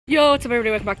Yo, what's up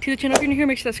everybody, welcome back to the channel. If you're new here,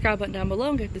 make sure that subscribe button down below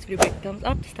and give this video a big thumbs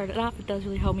up to start it off. It does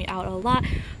really help me out a lot.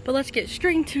 But let's get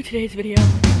straight into today's video.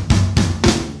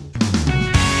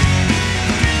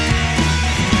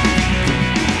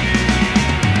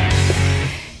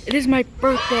 It is my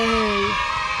birthday,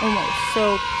 almost.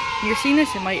 So when you're seeing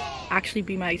this, it might actually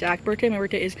be my exact birthday. My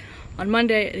birthday is on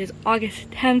Monday. It is August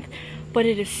 10th, but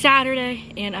it is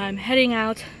Saturday and I'm heading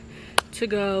out to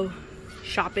go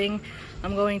shopping.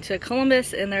 I'm going to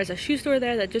Columbus and there's a shoe store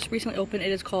there that just recently opened.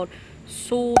 It is called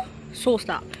Soul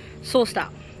Stop,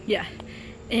 yeah.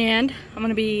 And I'm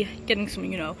gonna be getting some,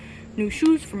 new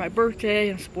shoes for my birthday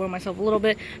and spoil myself a little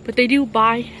bit. But they do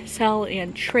buy, sell,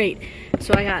 and trade.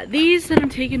 So I got these that I'm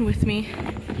taking with me.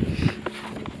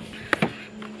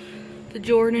 The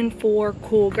Jordan 4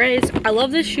 Cool Grays. I love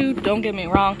this shoe, don't get me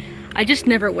wrong. I just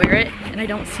never wear it and I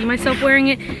don't see myself wearing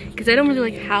it because I don't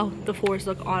really like how the 4s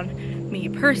look on me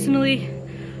personally,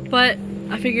 but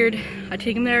I figured I'd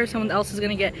take them there. Someone else is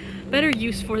gonna get better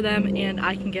use for them and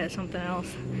I can get something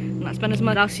else and not spend as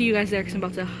much. I'll see you guys there because I'm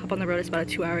about to hop on the road. It's about a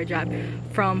 2-hour drive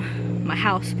from my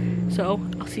house, so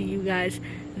I'll see you guys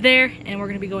there. And we're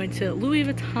gonna be going to Louis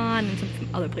Vuitton and some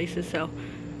other places, so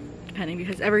depending,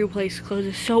 because every place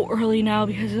closes so early now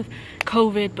because of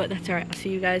COVID, but that's all right. I'll see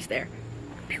you guys there.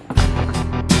 Pew.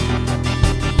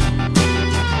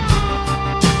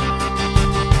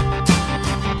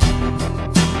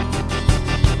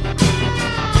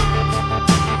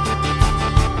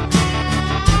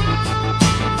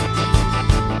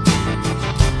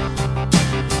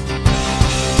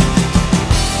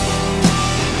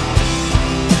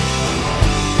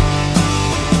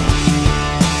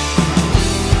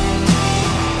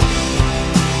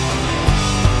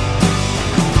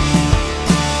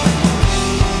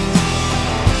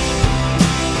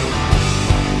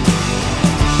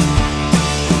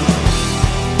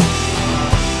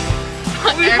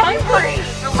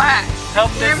 Relax.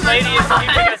 Help this lady is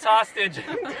keeping us hostage.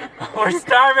 We're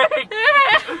starving.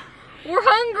 We're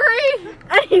hungry.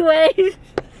 Anyways.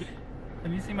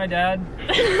 Have you seen my dad?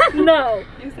 No.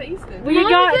 We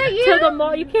got to the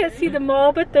mall. You can't see the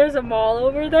mall, but there's a mall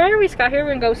over there. We just got here.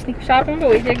 We're gonna go sneak shopping, but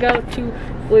we did go to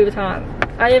Louis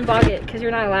Vuitton. I didn't buy it because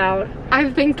you're not allowed.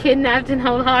 I've been kidnapped and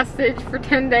held hostage for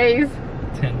 10 days.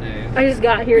 10 days. I just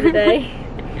got here today.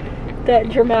 That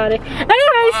dramatic.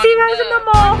 Anyway, see you guys in the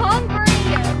mall. I'm hungry.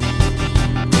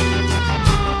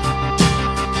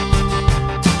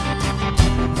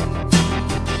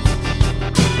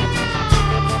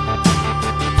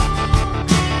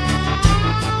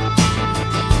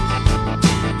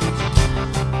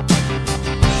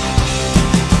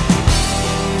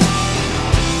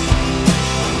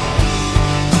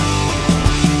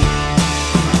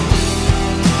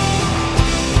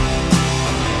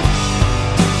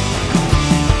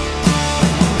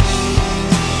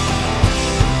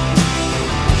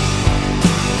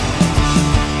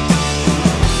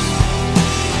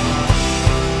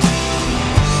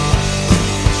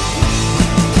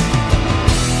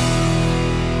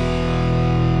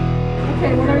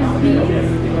 Okay, what are these for?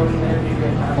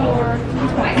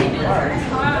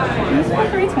 These for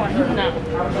 $3.20? No.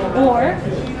 Or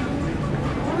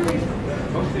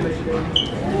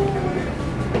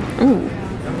Ooh.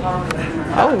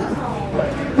 Oh.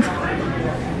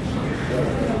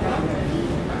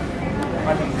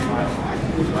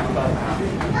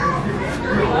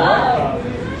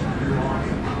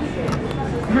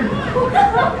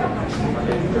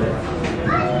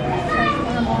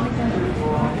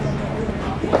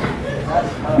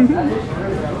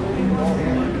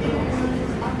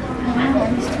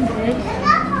 it's too big.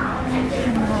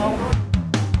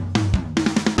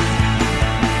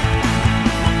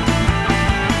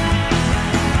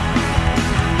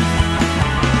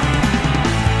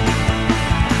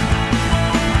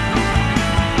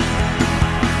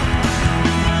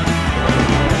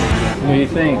 What do you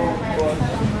think?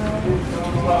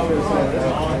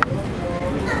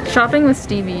 Shopping with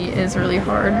Stevie is really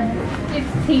hard.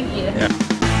 It's tedious. Yeah.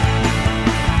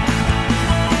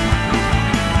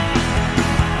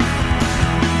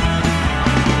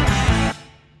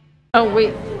 Oh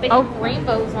wait. They have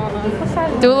rainbows on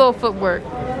them. Do a little footwork.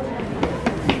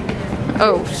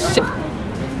 Oh shit.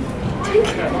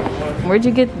 Where'd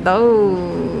you get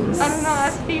those? I don't know,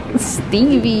 that's Stevie.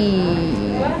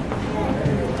 Stevie.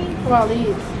 What about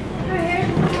these?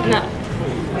 No.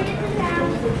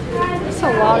 It's a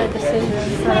lot of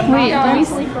decisions that I'm not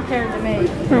mentally prepared to make.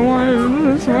 I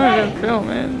wanted to film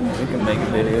it. We can make a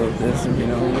video of this and make a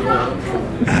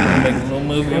little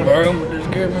movie environment with this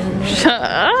camera. Shut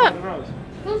up.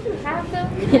 Those who have them?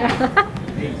 Yeah.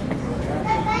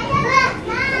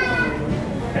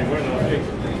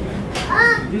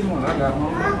 These ones I got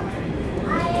home.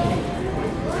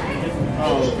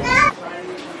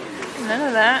 None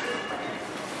of that.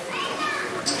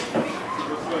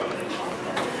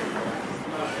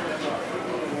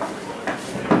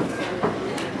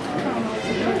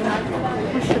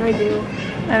 What should I do?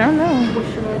 I don't know. What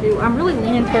should I do? I'm really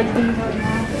leaning towards these right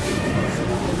now.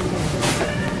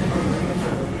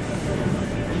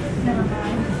 Never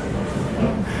mind.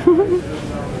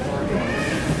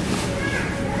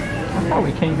 I thought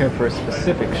we came here for a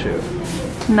specific shoe.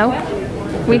 Nope.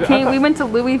 We went to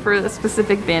Louis for a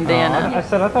specific bandana. I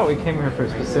said I thought we came here for a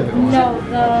specific one. No,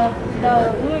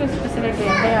 the Louis was specific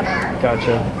bandana.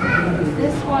 Gotcha.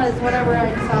 This was whatever I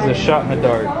decided. It's a shot in the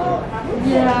dark.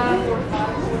 Yeah.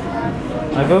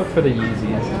 I vote for the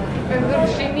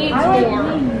Yeezys. She needs I like more.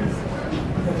 these.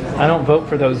 I don't vote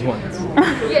for those ones.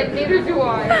 Yeah, neither do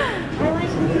I.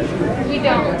 We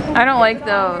don't. I don't like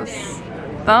those.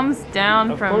 Thumbs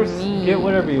down Of from course, me. get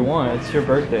whatever you want. It's your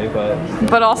birthday,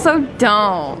 but also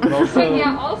don't. but also,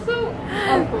 Yeah, also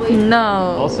ugly.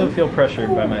 No. also feel pressured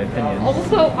by my opinions.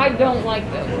 Also, I don't like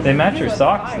those. They match your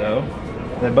socks though.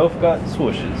 They both got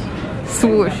swooshes.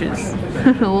 Swooshes.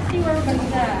 Let's see where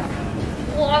everybody's at.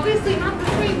 Well, obviously not the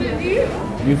same as you.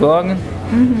 You vlogging?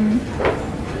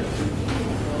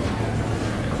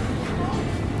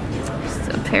 Just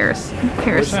a pair of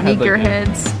Wish I had, like,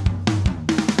 sneakerheads.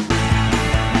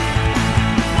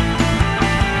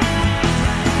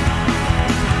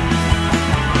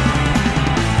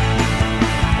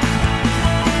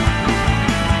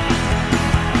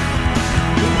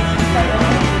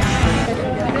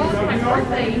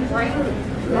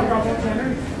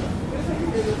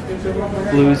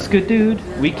 Blue's good dude.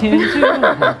 We can too.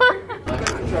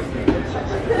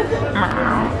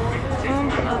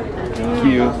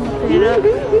 Cute.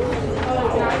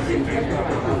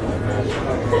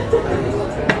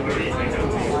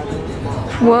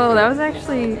 Whoa, that was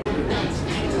actually.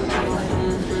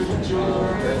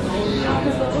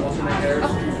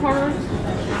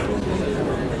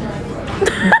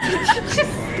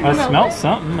 I smelled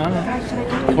something. I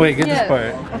don't know. Wait, get this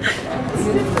part. Are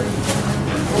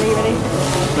you ready?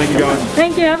 Thank you, guys.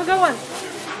 Thank you. Have a good one.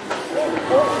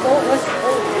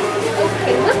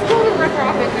 Okay, let's pull the ripper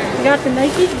off in there. We got the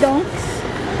Nike Dunks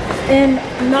in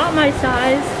not my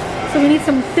size, so we need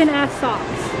some thin ass socks.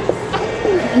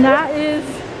 And that is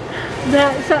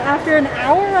that. So after an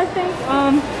hour, I think.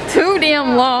 Too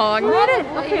damn long.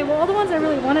 Okay, well, all the ones I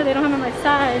really wanted, they don't have in my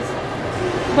size,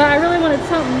 but I really wanted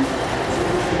something.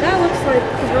 That looks like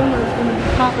Corona's gonna be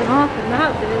popping off in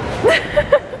that bitch.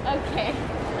 Okay.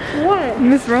 What?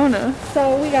 Miss Rona.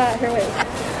 So we got, here, wait.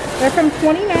 They're from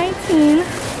 2019.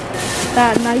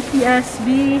 That Nike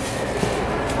SB.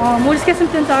 We'll just get some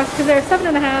thin socks because they're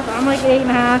 7.5. I'm like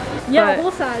 8.5. Yeah, But-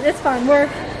 full size. It's fine. We're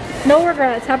no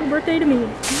regrets. Happy birthday to me.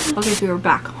 Okay, so we're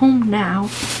back home now.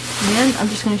 And I'm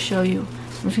just gonna show you.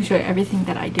 I'm just gonna show you everything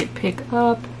that I did pick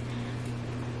up.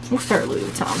 We'll start Louis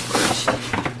Vuitton first.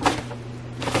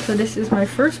 So this is my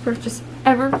first purchase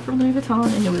ever from Louis Vuitton,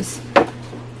 and it was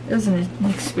an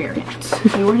experience.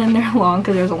 We weren't in there long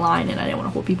because there was a line and I didn't want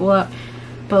to hold people up.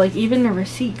 But like even the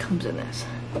receipt comes in this.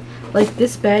 Like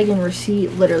this bag and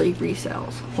receipt literally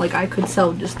resells. Like I could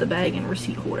sell just the bag and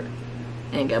receipt holder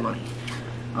and get money.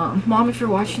 Mom, if you're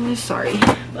watching this, sorry,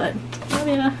 but oh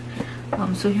yeah.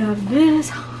 So you have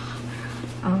this.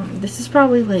 This is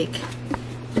probably like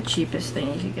the cheapest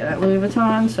thing you could get at Louis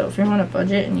Vuitton. So if you're on a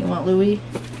budget and you want Louis,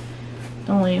 it's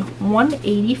only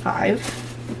 $185,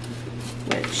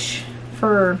 which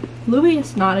for Louis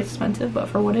it's not expensive, but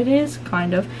for what it is,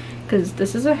 kind of. Because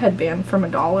this is a headband from $1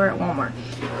 at Walmart.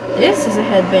 This is a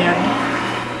headband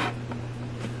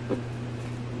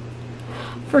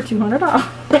for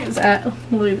 $200 at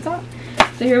Louis Vuitton.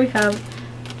 So here we have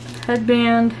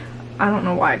headband. I don't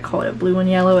know why I call it blue and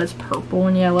yellow. It's purple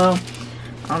and yellow.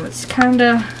 It's kind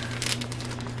of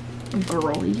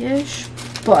girly-ish,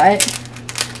 but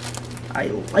I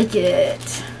like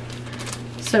it.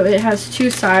 So it has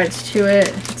two sides to it.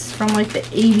 It's from like the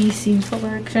ABC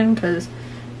collection because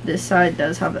this side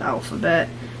does have the alphabet.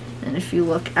 And if you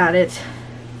look at it,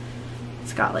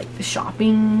 it's got like the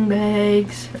shopping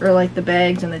bags, or like the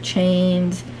bags and the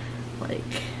chains like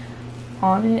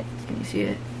on it. Can you see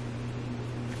it?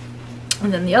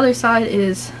 And then the other side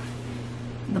is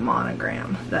the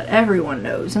monogram that everyone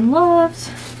knows and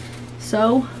loves.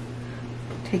 So,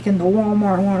 taking the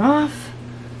Walmart one off.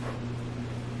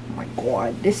 Oh my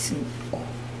god, this is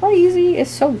crazy.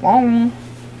 It's so long.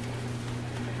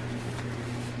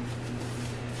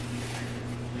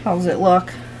 How's it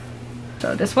look?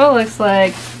 So this is what it looks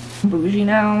like. Bougie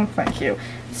now. Thank you.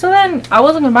 So then I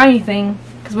wasn't gonna buy anything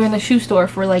because we were in the shoe store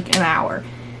for like an hour.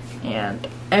 and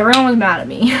everyone was mad at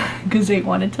me because they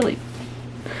wanted to leave.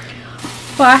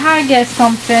 But I had to get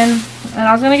something, and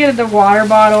I was gonna get the water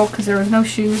bottle because there was no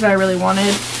shoes I really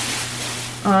wanted.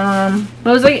 But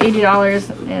it was like $80,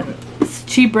 and it's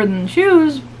cheaper than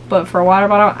shoes. But for a water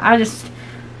bottle, I just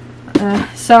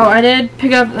so I did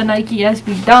pick up the Nike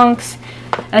SB Dunks.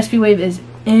 SB Wave is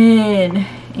in,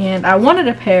 and I wanted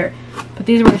a pair, but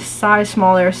these were a size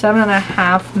smaller,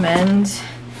 7.5 men's,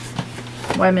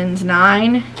 women's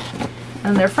 9,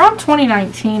 and they're from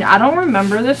 2019. I don't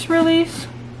remember this release,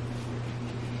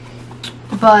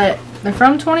 but they're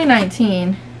from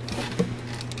 2019,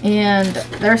 and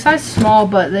they're a size small,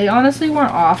 but they honestly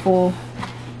weren't awful.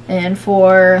 And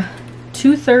for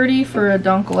 $230 for a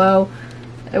Dunk Low,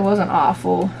 it wasn't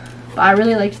awful, but I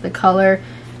really liked the color.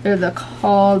 They're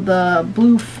called the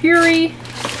Blue Fury,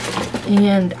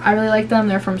 and I really like them.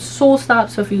 They're from Soul Stop,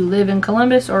 so if you live in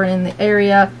Columbus or in the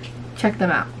area, check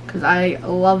them out because I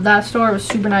love that store. It was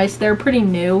super nice. They're pretty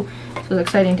new, so it's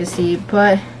exciting to see.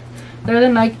 But they're the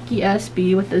Nike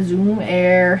SB with the Zoom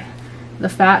Air, the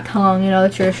fat tongue, you know,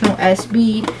 the traditional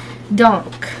SB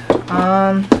Dunk.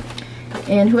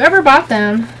 And whoever bought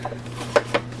them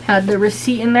had the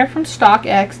receipt in there from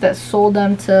StockX that sold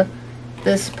them to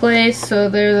this place. So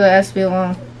they're the SB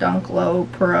Long Dunk Low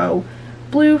Pro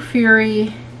Blue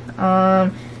Fury.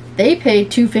 They paid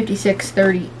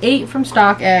 $256.38 from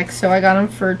StockX, so I got them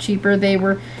for cheaper. They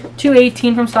were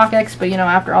 $218 from StockX, but you know,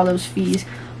 after all those fees,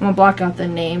 I'm gonna block out the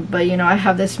name. But you know, I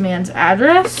have this man's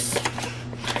address,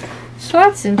 so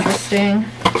that's interesting.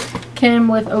 Came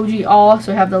with OG All,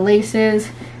 so I have the laces.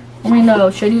 Let me know,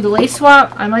 should I do the lace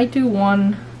swap? I might do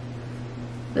one,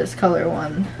 this color,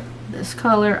 one this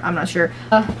color, I'm not sure.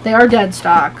 They are dead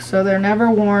stock, so they're never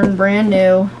worn, brand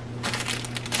new.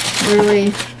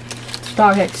 Really,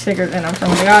 StockX stickers in them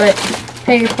from I got it.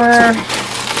 Paper,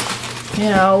 you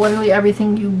know, literally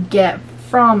everything you get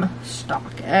from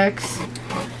StockX.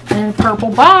 And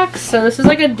purple box, so this is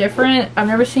like a different, I've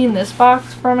never seen this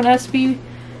box from an SB,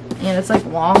 and it's like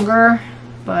longer,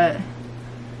 but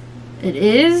it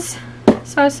is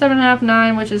size 7.5,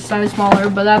 9, which is size smaller,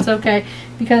 but that's okay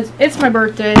because it's my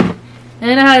birthday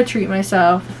and I had to treat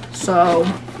myself. So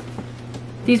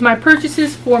these are my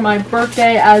purchases for my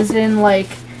birthday, as in like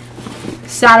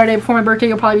Saturday before my birthday.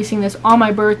 You'll probably be seeing this on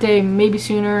my birthday, maybe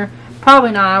sooner,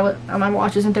 probably not. My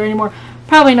watch isn't there anymore.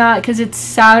 Probably not because it's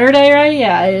Saturday, right?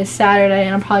 Yeah, it is Saturday,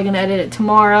 and I'm probably gonna edit it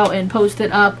tomorrow and post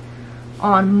it up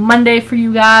on Monday for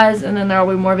you guys, and then there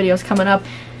will be more videos coming up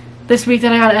this week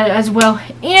that I gotta edit as well,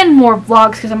 and more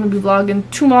vlogs because I'm gonna be vlogging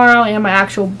tomorrow and my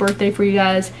actual birthday for you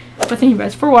guys. But thank you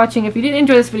guys for watching. If you did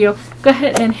enjoy this video, go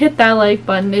ahead and hit that like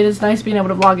button. It is nice being able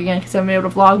to vlog again because I haven't been able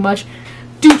to vlog much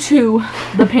due to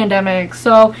the pandemic.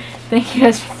 So thank you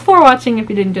guys for watching. If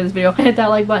you did enjoy this video, hit that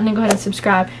like button and go ahead and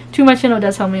subscribe to my channel. It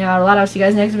does help me out a lot. I'll see you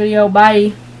guys next video.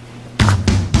 Bye.